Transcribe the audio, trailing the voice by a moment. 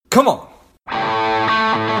Come on.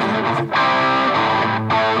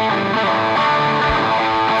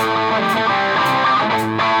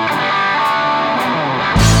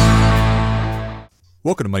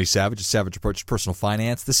 Welcome to Money Savage, a savage approach to personal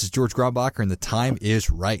finance. This is George Grombacher, and the time is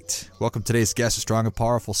right. Welcome to today's guest, a strong and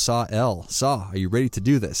powerful Saw L. Saw, are you ready to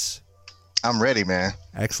do this? I'm ready, man.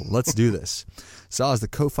 Excellent. Let's do this. Saw is the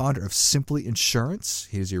co-founder of Simply Insurance.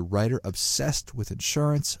 He is a writer obsessed with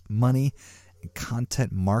insurance, money, and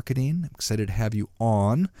content marketing. I'm excited to have you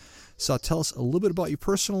on. Saw, tell us a little bit about your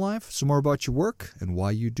personal life, some more about your work, and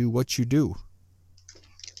why you do what you do.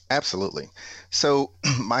 Absolutely. So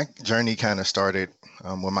my journey kind of started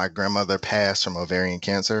when my grandmother passed from ovarian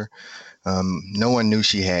cancer. No one knew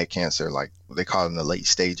she had cancer, like they call it in the late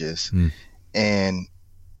stages. And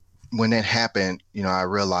when that happened, I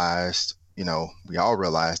realized, we all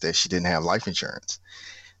realized that she didn't have life insurance.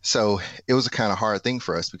 So it was a kind of hard thing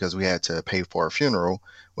for us because we had to pay for a funeral,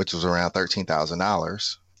 which was around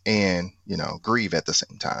 $13,000, and, grieve at the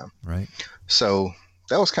same time. Right. So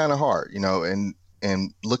that was kind of hard,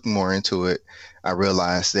 and looking more into it, I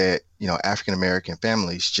realized that, African-American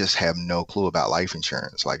families just have no clue about life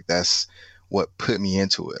insurance. Like, that's what put me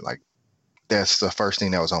into it. Like, that's the first thing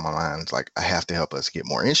that was on my mind. It's like, I have to help us get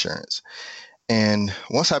more insurance. And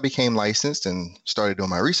once I became licensed and started doing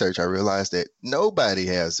my research, I realized that nobody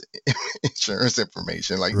has insurance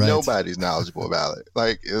information. Like, right. Nobody's knowledgeable about it.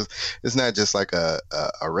 Like, it's not just like a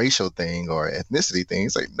racial thing or ethnicity thing.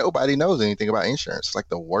 It's like nobody knows anything about insurance. It's like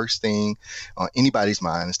the worst thing on anybody's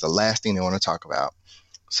mind. It's the last thing they want to talk about.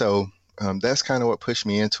 So that's kind of what pushed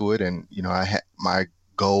me into it. And, my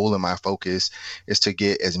goal and my focus is to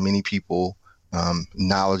get as many people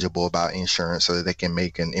knowledgeable about insurance so that they can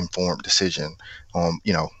make an informed decision on,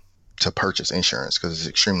 to purchase insurance, because it's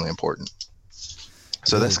extremely important.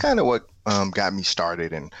 So that's kind of what got me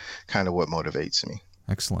started and kind of what motivates me.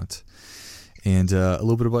 Excellent. And a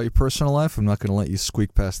little bit about your personal life. I'm not going to let you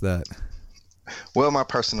squeak past that. Well, my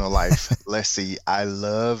personal life, let's see. I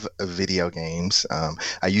love video games.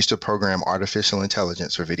 I used to program artificial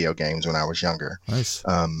intelligence for video games when I was younger. Nice.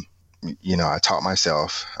 I taught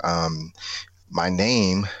myself. My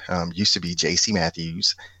name used to be JC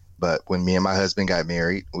Matthews, but when me and my husband got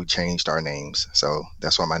married, we changed our names. So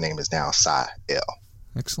that's why my name is now Saw L.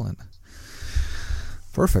 Excellent.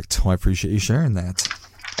 Perfect. Well, I appreciate you sharing that.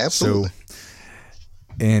 Absolutely.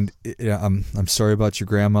 And I'm sorry about your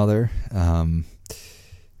grandmother.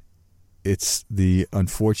 It's the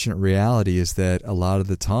unfortunate reality is that a lot of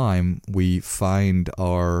the time we find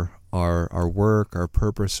our work, our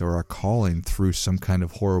purpose, or our calling through some kind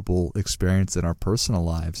of horrible experience in our personal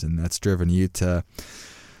lives, and that's driven you to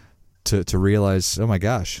realize, oh my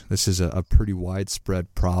gosh, this is a pretty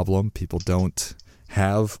widespread problem. People don't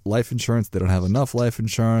have life insurance. They don't have enough life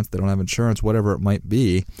insurance. They don't have insurance, whatever it might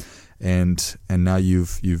be. And now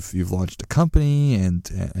you've launched a company and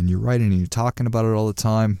you're writing and you're talking about it all the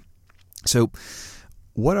time. So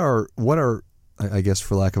what are I guess,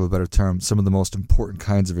 for lack of a better term, some of the most important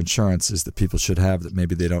kinds of insurances that people should have that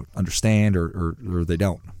maybe they don't understand or they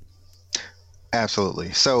don't?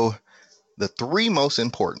 Absolutely. So the three most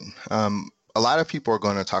important, a lot of people are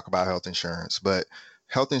going to talk about health insurance, but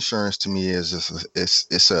health insurance to me is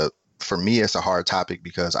for me, it's a hard topic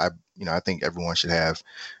because I think everyone should have,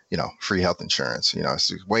 free health insurance.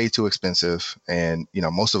 It's way too expensive, and,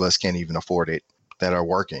 most of us can't even afford it that are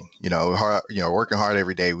working, working hard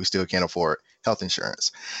every day. We still can't afford health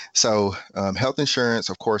insurance. So health insurance,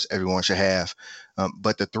 of course, everyone should have.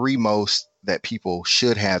 But the three most that people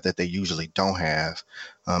should have that they usually don't have,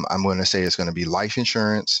 I'm going to say it's going to be life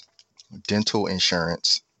insurance, dental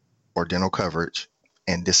insurance or dental coverage,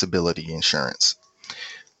 and disability insurance.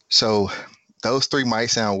 So those three might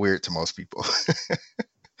sound weird to most people,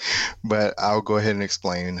 but I'll go ahead and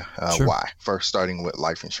explain Sure. why. First, starting with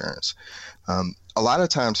life insurance. A lot of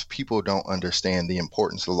times people don't understand the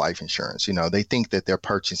importance of life insurance. They think that they're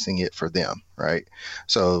purchasing it for them, right?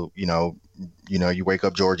 So, you wake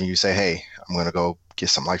up, George, and you say, hey, I'm going to go get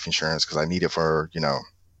some life insurance because I need it for,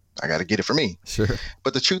 I got to get it for me. Sure.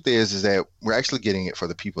 But the truth is that we're actually getting it for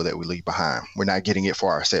the people that we leave behind. We're not getting it for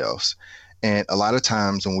ourselves. And a lot of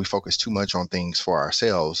times when we focus too much on things for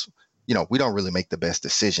ourselves, we don't really make the best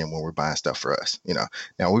decision when we're buying stuff for us.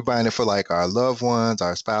 Now we're buying it for like our loved ones,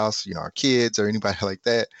 our spouse, our kids, or anybody like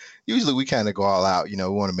that. Usually we kind of go all out, we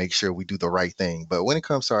want to make sure we do the right thing. But when it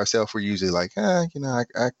comes to ourselves, we're usually like, I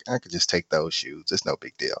could just take those shoes. It's no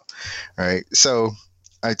big deal. All right. So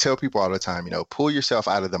I tell people all the time, pull yourself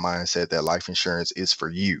out of the mindset that life insurance is for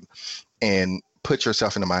you and put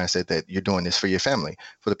yourself in the mindset that you're doing this for your family,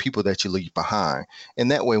 for the people that you leave behind.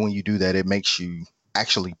 And that way, when you do that, it makes you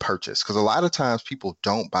actually purchase. Because a lot of times people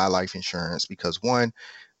don't buy life insurance because, one,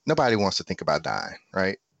 nobody wants to think about dying,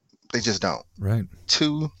 right? They just don't. Right.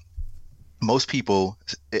 Two, most people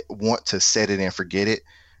want to set it and forget it,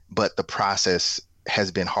 but the process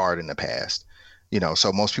has been hard in the past.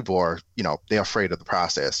 So most people are, they're afraid of the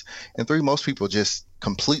process. And three, most people just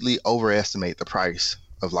completely overestimate the price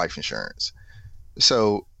of life insurance.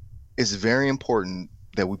 So it's very important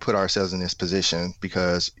that we put ourselves in this position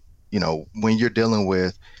because, when you're dealing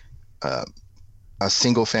with a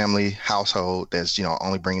single family household that's,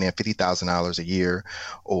 only bringing in $50,000 a year,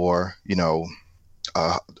 or,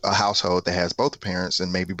 a household that has both parents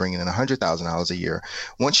and maybe bringing in $100,000 a year.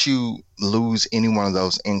 Once you lose any one of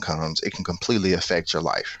those incomes, it can completely affect your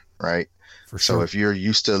life, right? For sure. So if you're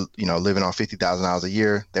used to, living on $50,000 a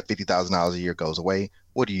year, that $50,000 a year goes away.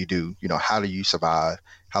 What do you do? How do you survive?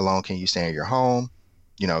 How long can you stay in your home?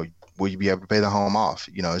 Will you be able to pay the home off?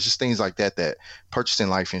 It's just things like that purchasing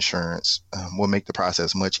life insurance will make the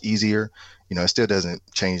process much easier. It still doesn't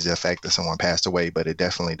change the fact that someone passed away, but it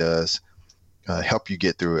definitely does help you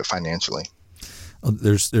get through it financially.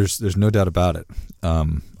 There's no doubt about it.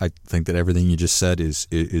 I think that everything you just said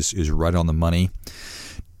is right on the money.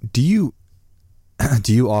 Do you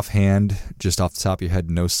offhand, just off the top of your head,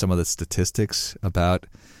 know some of the statistics about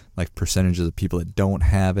like percentages of people that don't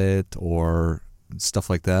have it or stuff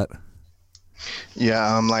like that?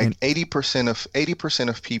 Yeah, 80%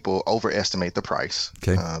 of people overestimate the price.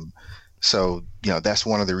 Okay. So, that's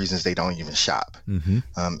one of the reasons they don't even shop.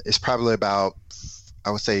 Mm-hmm. It's probably about,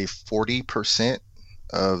 I would say 40%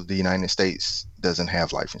 of the United States doesn't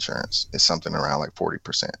have life insurance. It's something around like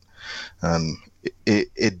 40%.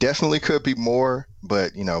 It definitely could be more,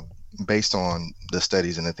 but, based on the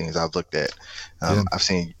studies and the things I've looked at, I've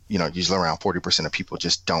seen, usually around 40% of people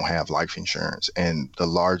just don't have life insurance. And the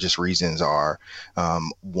largest reasons are,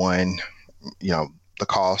 one, the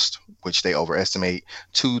cost, which they overestimate,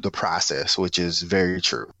 to the process, which is very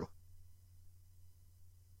true.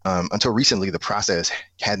 Until recently, the process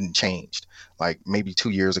hadn't changed. Like maybe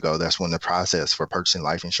 2 years ago, that's when the process for purchasing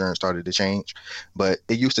life insurance started to change. But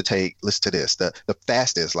it used to take, listen to this, the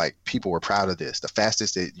fastest, like people were proud of this, the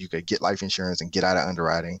fastest that you could get life insurance and get out of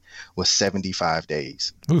underwriting was 75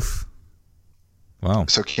 days. Oof. Wow.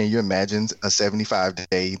 So can you imagine a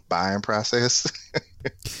 75-day buying process?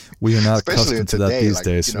 We are not accustomed to that these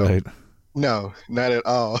days, right? No, not at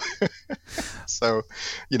all. So,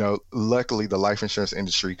 luckily the life insurance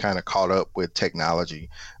industry kind of caught up with technology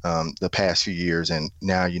the past few years. And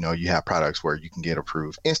now, you have products where you can get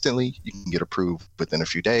approved instantly. You can get approved within a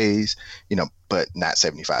few days, but not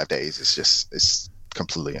 75 days. It's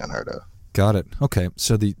completely unheard of. Got it. Okay.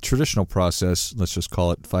 So the traditional process, let's just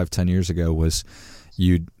call it 5-10 years ago, was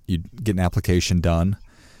you'd get an application done,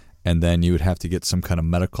 and then you would have to get some kind of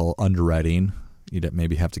medical underwriting. You'd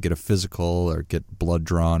maybe have to get a physical or get blood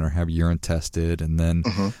drawn or have urine tested. And then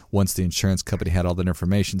once the insurance company had all that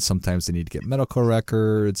information, sometimes they need to get medical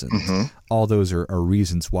records. And all those are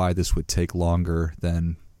reasons why this would take longer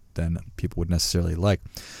than people would necessarily like.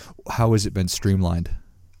 How has it been streamlined?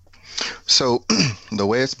 So the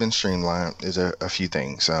way it's been streamlined is a few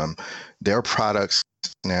things. There are products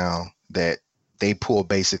now that they pull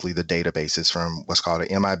basically the databases from what's called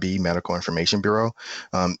a MIB, Medical Information Bureau.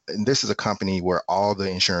 And this is a company where all the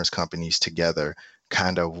insurance companies together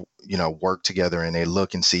kind of, work together, and they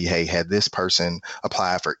look and see, hey, had this person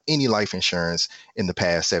applied for any life insurance in the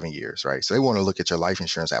past 7 years, right? So they want to look at your life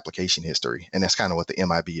insurance application history, and that's kind of what the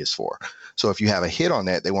MIB is for. So if you have a hit on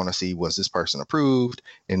that, they want to see, was this person approved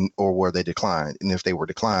or were they declined? And if they were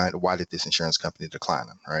declined, why did this insurance company decline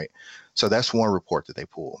them, right? So that's one report that they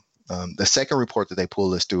pull. The second report that they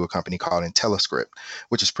pull is through a company called IntelliScript,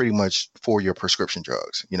 which is pretty much for your prescription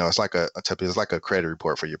drugs. It's like it's like a credit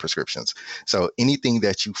report for your prescriptions. So anything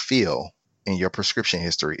that you feel in your prescription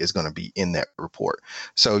history is going to be in that report.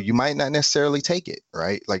 So you might not necessarily take it,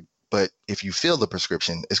 right? But if you fill the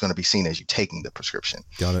prescription, it's going to be seen as you taking the prescription.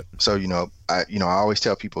 Got it. So, I always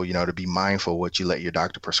tell people, to be mindful what you let your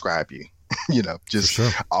doctor prescribe you. Just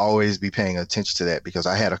always be paying attention to that, because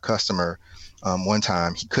I had a customer one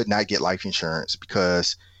time, he could not get life insurance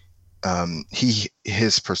because his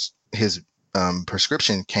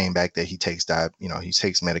prescription came back that he takes he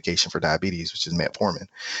takes medication for diabetes, which is metformin.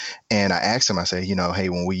 And I asked him, I said, hey,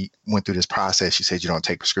 when we went through this process, you said you don't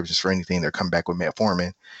take prescriptions for anything. They're coming back with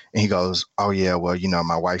metformin. And he goes, oh yeah, well,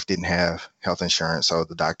 my wife didn't have health insurance, so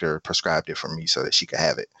the doctor prescribed it for me so that she could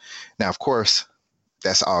have it. Now, of course,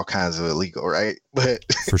 that's all kinds of illegal, right? But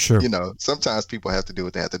for sure, sometimes people have to do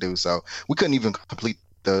what they have to do. So we couldn't even complete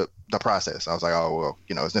the process. I was like, oh, well,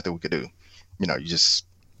 there's nothing we could do.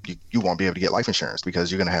 You won't be able to get life insurance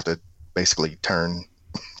because you're going to have to basically turn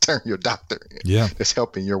your doctor. Yeah. That's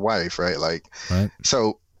helping your wife, right? Like, right.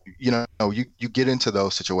 So, you get into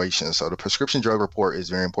those situations. So the prescription drug report is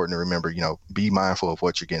very important to remember. Be mindful of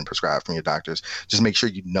what you're getting prescribed from your doctors. Just make sure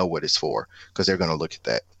you know what it's for, because they're going to look at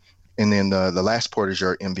that. And then the last part is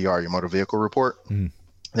your MVR, your motor vehicle report. Mm.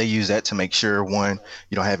 They use that to make sure, one,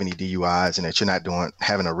 you don't have any DUIs, and that you're not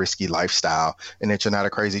having a risky lifestyle, and that you're not a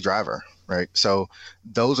crazy driver, right? So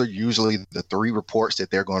those are usually the three reports that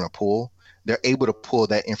they're going to pull. They're able to pull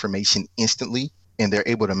that information instantly, and they're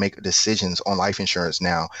able to make decisions on life insurance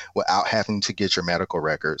now without having to get your medical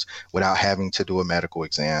records, without having to do a medical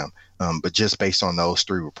exam. But just based on those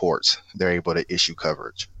three reports, they're able to issue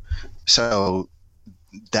coverage. So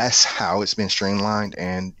that's how it's been streamlined.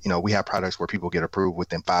 And, we have products where people get approved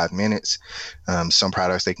within 5 minutes. Some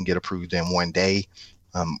products they can get approved in 1 day.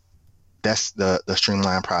 That's the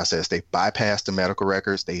streamlined process. They've bypassed the medical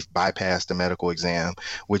records. They've bypassed the medical exam,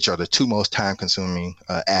 which are the two most time-consuming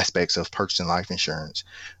aspects of purchasing life insurance.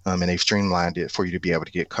 And they've streamlined it for you to be able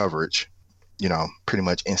to get coverage, pretty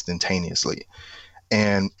much instantaneously.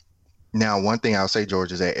 And now, one thing I'll say,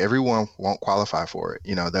 George, is that everyone won't qualify for it.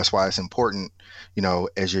 That's why it's important,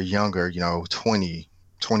 as you're younger, 20,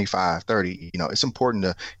 25, 30, it's important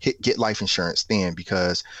to get life insurance then,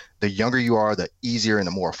 because the younger you are, the easier and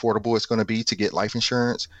the more affordable it's going to be to get life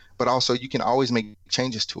insurance. But also, you can always make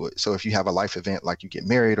changes to it. So if you have a life event, like you get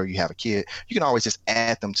married or you have a kid, you can always just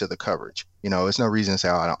add them to the coverage. It's no reason to say,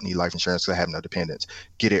 oh, I don't need life insurance because I have no dependents.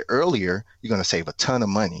 Get it earlier, you're going to save a ton of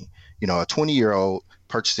money. A 20-year-old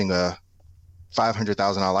purchasing a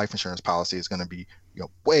 $500,000 life insurance policy is going to be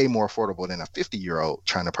way more affordable than a 50-year-old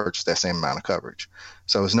trying to purchase that same amount of coverage.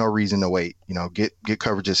 So there's no reason to wait. Get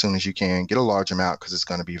coverage as soon as you can. Get a large amount, because it's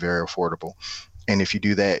going to be very affordable. And if you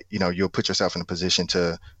do that, you'll put yourself in a position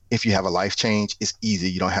to, if you have a life change, it's easy.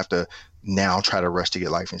 You don't have to now try to rush to get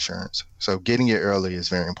life insurance. So getting it early is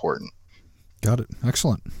very important. Got it.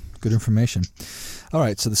 Excellent. Good information. All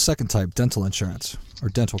right. So the second type, dental insurance or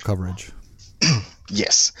dental coverage.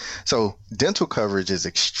 Yes. So dental coverage is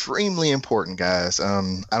extremely important, guys.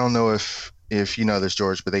 I don't know if you know this,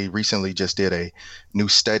 George, but they recently just did a new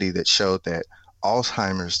study that showed that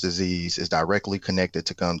Alzheimer's disease is directly connected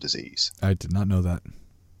to gum disease. I did not know that.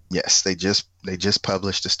 Yes, they just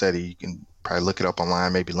published a study. You can probably look it up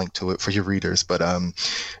online, maybe link to it for your readers. But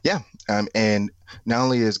and not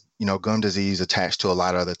only is gum disease attached to a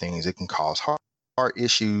lot of other things, it can cause heart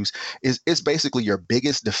issues. It's basically your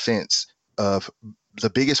biggest defense of the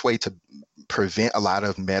biggest way to prevent a lot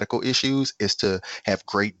of medical issues is to have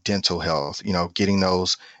great dental health, getting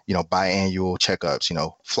those, biannual checkups,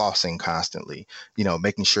 flossing constantly,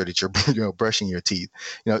 making sure that you're, brushing your teeth,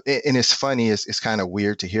 and it's funny, it's kind of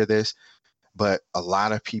weird to hear this, but a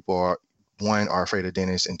lot of people are afraid of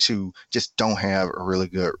dentists, and two, just don't have a really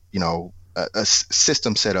good, a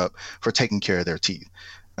system set up for taking care of their teeth.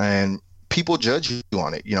 And people judge you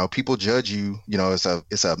on it. People judge you, it's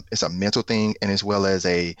a mental thing, and as well as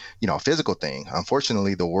a, physical thing.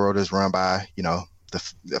 Unfortunately, the world is run by,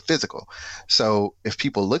 the physical. So if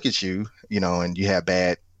people look at you, and you have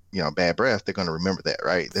bad breath, they're going to remember that,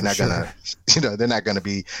 right? They're not going to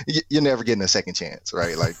be, you're never getting a second chance,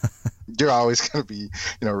 right? Like you're always going to be,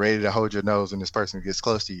 ready to hold your nose when this person gets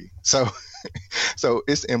close to you. So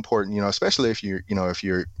it's important, especially if you're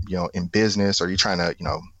in business, or you're trying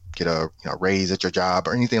to, get a raise at your job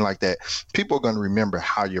or anything like that. People are going to remember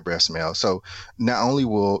how your breath smells. So not only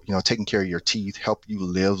will taking care of your teeth help you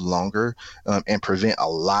live longer and prevent a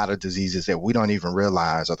lot of diseases that we don't even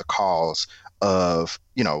realize are the cause of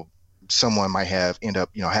someone might end up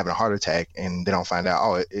having a heart attack, and they don't find out,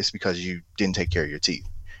 oh, it's because you didn't take care of your teeth,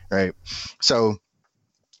 right? So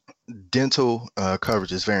dental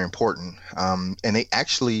coverage is very important, and they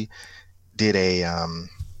actually did a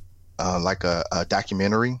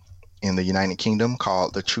documentary in the United Kingdom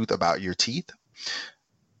called The Truth About Your Teeth.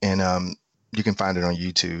 And you can find it on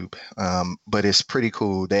YouTube. But it's pretty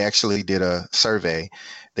cool. They actually did a survey.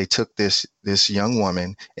 They took this young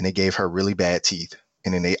woman and they gave her really bad teeth.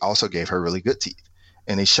 And then they also gave her really good teeth.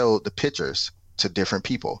 And they showed the pictures to different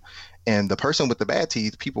people. And the person with the bad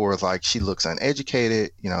teeth, people were like, she looks uneducated.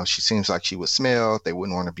 She seems like she would smell. They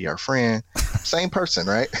wouldn't want to be her friend. Same person,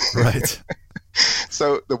 right? Right.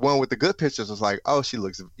 So the one with the good pictures was like, oh, she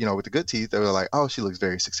looks, with the good teeth, they were like, oh, she looks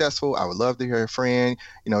very successful. I would love to be her friend.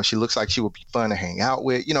 She looks like she would be fun to hang out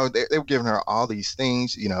with. They were giving her all these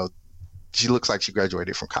things. She looks like she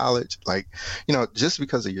graduated from college, like, just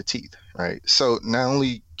because of your teeth, right? So not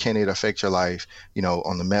only can it affect your life,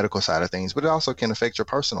 on the medical side of things, but it also can affect your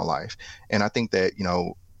personal life. And I think that,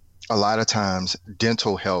 a lot of times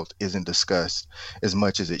dental health isn't discussed as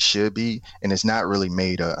much as it should be, and it's not really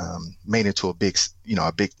made into a big,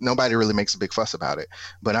 a big. Nobody really makes a big fuss about it,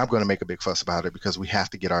 but I'm going to make a big fuss about it because we have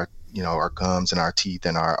to get our, our gums and our teeth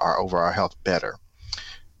and our overall health better.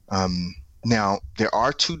 Now, there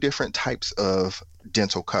are two different types of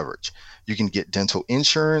dental coverage. You can get dental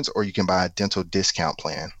insurance, or you can buy a dental discount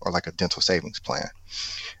plan, or like a dental savings plan.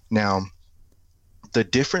 Now, the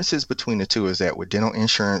differences between the two is that with dental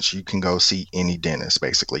insurance, you can go see any dentist,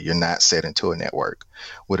 basically. You're not set into a network.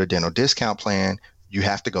 With a dental discount plan, you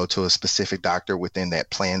have to go to a specific doctor within that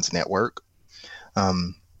plan's network.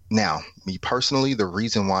 Now, me personally, the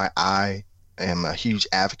reason why I am a huge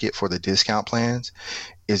advocate for the discount plans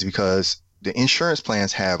is because the insurance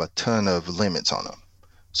plans have a ton of limits on them.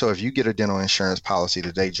 So if you get a dental insurance policy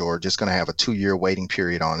today, George, it's going to have a 2-year waiting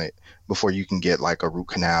period on it before you can get like a root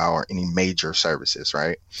canal or any major services,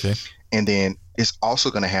 right? Okay. And then it's also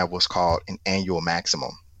going to have what's called an annual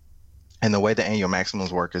maximum. And the way the annual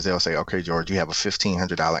maximums work is they'll say, okay, George, you have a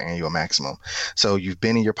 $1,500 annual maximum. So you've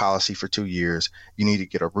been in your policy for 2 years. You need to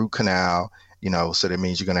get a root canal, so that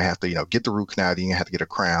means you're going to have to, get the root canal, then you have to get a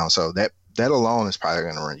crown. So that alone is probably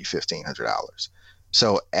going to run you $1,500.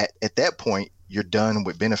 So at that point, you're done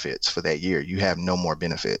with benefits for that year. You have no more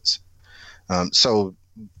benefits. So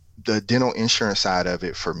the dental insurance side of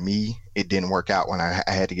it, for me, it didn't work out when I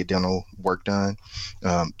had to get dental work done.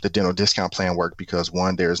 The dental discount plan worked because,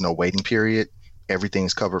 one, there's no waiting period.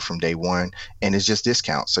 Everything's covered from day one, and it's just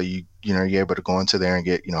discount. So you're able to go into there and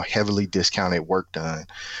get, heavily discounted work done.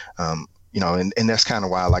 And that's kind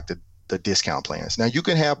of why I like the discount plans. Now you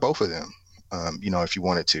can have both of them. If you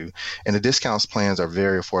wanted to. And the discounts plans are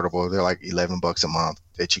very affordable. They're like $11 a month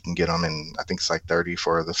that you can get them. And I think it's like 30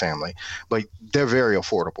 for the family, but they're very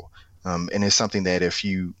affordable. And it's something that if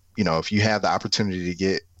you have the opportunity to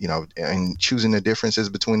get, and choosing the differences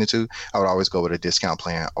between the two, I would always go with a discount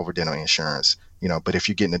plan over dental insurance, but if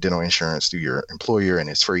you're getting a dental insurance through your employer and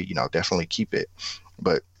it's free, definitely keep it.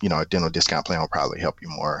 But, a dental discount plan will probably help you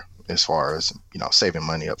more as far as, saving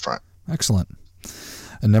money up front. Excellent.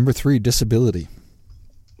 And number 3, disability.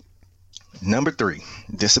 Number 3,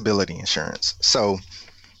 disability insurance. So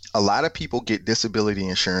a lot of people get disability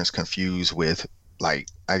insurance confused with, like,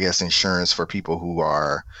 I guess, insurance for people who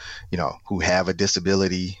are, who have a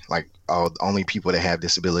disability, like only people that have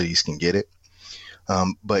disabilities can get it.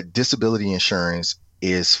 But disability insurance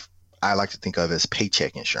is, I like to think of as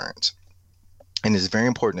paycheck insurance. And it's very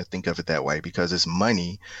important to think of it that way because it's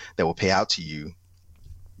money that will pay out to you,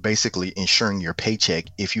 basically ensuring your paycheck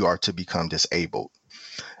if you are to become disabled.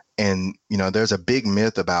 And, there's a big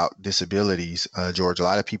myth about disabilities, George. A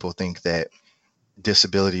lot of people think that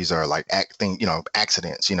disabilities are like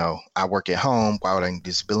accidents. I work at home. Why would I need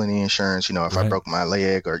disability insurance? If Right. I broke my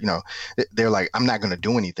leg or, they're like, I'm not going to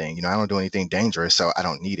do anything. I don't do anything dangerous, so I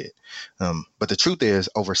don't need it. But the truth is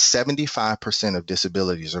over 75% of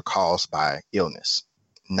disabilities are caused by illness,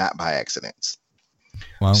 not by accidents.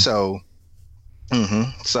 Wow. So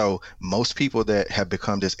most people that have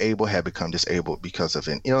become disabled because of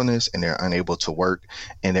an illness, and they're unable to work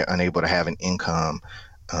and they're unable to have an income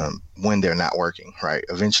when they're not working, right?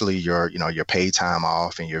 Eventually your paid time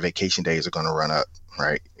off and your vacation days are going to run up,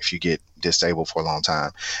 right? If you get disabled for a long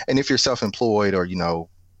time. And if you're self-employed or, a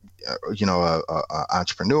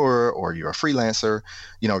entrepreneur or you're a freelancer,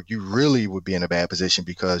 you really would be in a bad position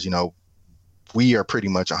because, we are pretty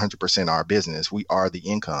much 100% our business. We are the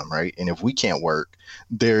income, right? And if we can't work,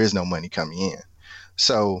 there is no money coming in.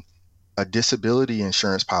 So a disability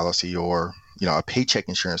insurance policy or, a paycheck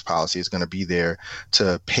insurance policy is going to be there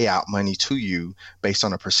to pay out money to you based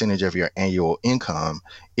on a percentage of your annual income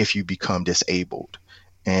if you become disabled.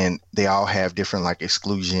 And they all have different like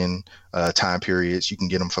exclusion time periods. You can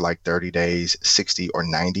get them for like 30 days, 60 or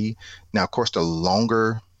 90. Now, of course, the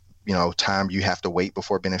longer time you have to wait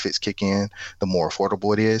before benefits kick in, the more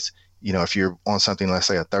affordable it is. If you're on something, let's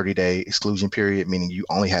say a 30-day exclusion period, meaning you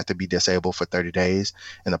only have to be disabled for 30 days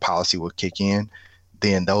and the policy will kick in,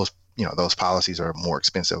 then those policies are more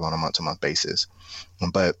expensive on a month-to-month basis.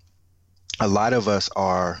 But a lot of us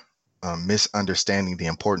are misunderstanding the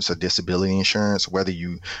importance of disability insurance, whether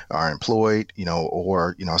you are employed,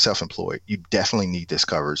 or, self-employed. You definitely need this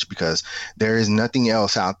coverage because there is nothing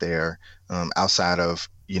else out there outside of,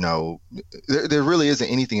 there really isn't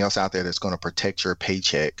anything else out there that's going to protect your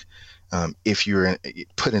paycheck if you're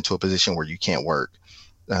put into a position where you can't work.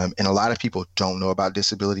 And a lot of people don't know about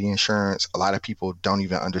disability insurance. A lot of people don't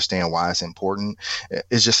even understand why it's important.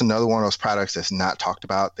 It's just another one of those products that's not talked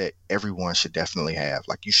about that everyone should definitely have.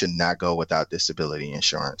 Like, you should not go without disability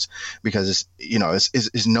insurance, because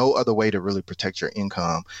it's no other way to really protect your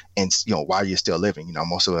income and, while you're still living.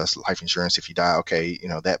 Most of us, life insurance, if you die, okay,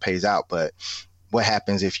 that pays out. But what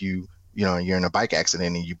happens if you're in a bike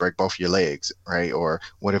accident and you break both your legs, right? Or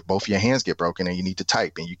what if both your hands get broken and you need to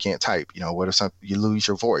type and you can't type? What if you lose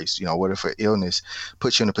your voice? What if an illness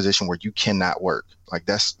puts you in a position where you cannot work? Like,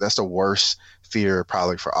 that's the worst fear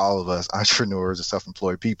probably for all of us entrepreneurs or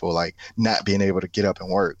self-employed people, like not being able to get up and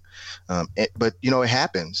work. But it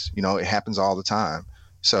happens. It happens all the time.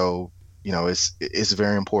 So it's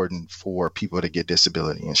very important for people to get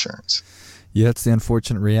disability insurance. Yeah, it's the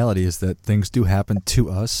unfortunate reality is that things do happen to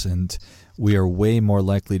us, and we are way more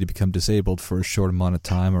likely to become disabled for a short amount of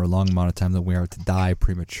time or a long amount of time than we are to die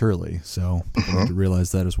prematurely. So people need to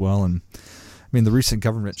realize that as well. And I mean, the recent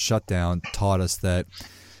government shutdown taught us that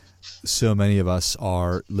so many of us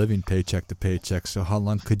are living paycheck to paycheck. So how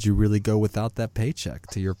long could you really go without that paycheck,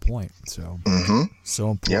 to your point? So so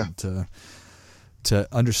important to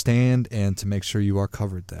understand and to make sure you are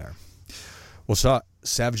covered there. Well,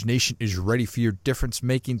 Savage Nation is ready for your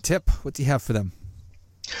difference-making tip. What do you have for them?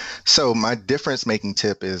 So my difference-making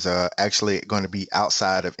tip is actually going to be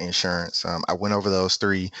outside of insurance. I went over those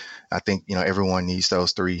three. I think everyone needs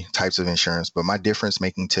those three types of insurance. But my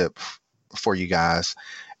difference-making tip for you guys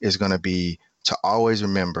is going to be to always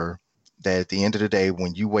remember that at the end of the day,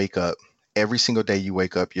 when you wake up, every single day you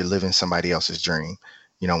wake up, you're living somebody else's dream.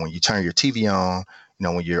 When you turn your TV on,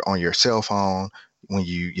 when you're on your cell phone, when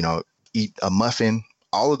you eat a muffin,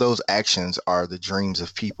 all of those actions are the dreams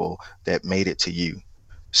of people that made it to you.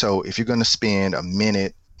 So if you're going to spend a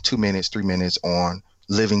minute, 2 minutes, 3 minutes on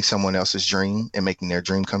living someone else's dream and making their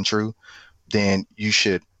dream come true, then you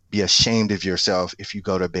should be ashamed of yourself if you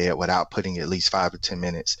go to bed without putting at least 5 to 10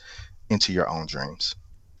 minutes into your own dreams.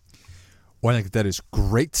 Well, I think that is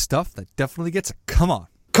great stuff. That definitely gets a come on.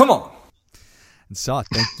 Come on. And Saw,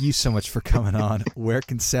 thank you so much for coming on. Where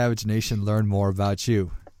can Savage Nation learn more about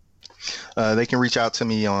you? They can reach out to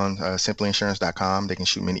me on simplyinsurance.com. They can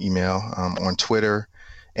shoot me an email on Twitter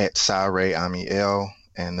at SaRayAmiel,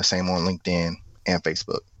 and the same on LinkedIn and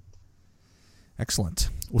Facebook. Excellent.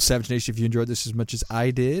 Well, Savage Nation, if you enjoyed this as much as I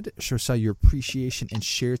did, show Saw your appreciation and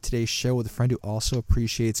share today's show with a friend who also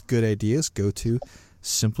appreciates good ideas. Go to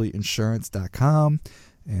simplyinsurance.com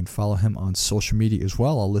and follow him on social media as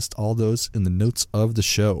well. I'll list all those in the notes of the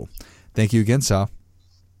show. Thank you again, Saw.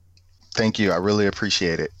 Thank you. I really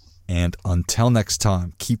appreciate it. And until next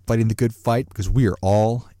time, keep fighting the good fight, because we are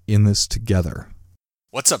all in this together.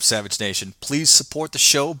 What's up, Savage Nation? Please support the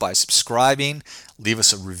show by subscribing, leave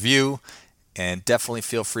us a review, and definitely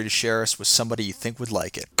feel free to share us with somebody you think would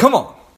like it. Come on!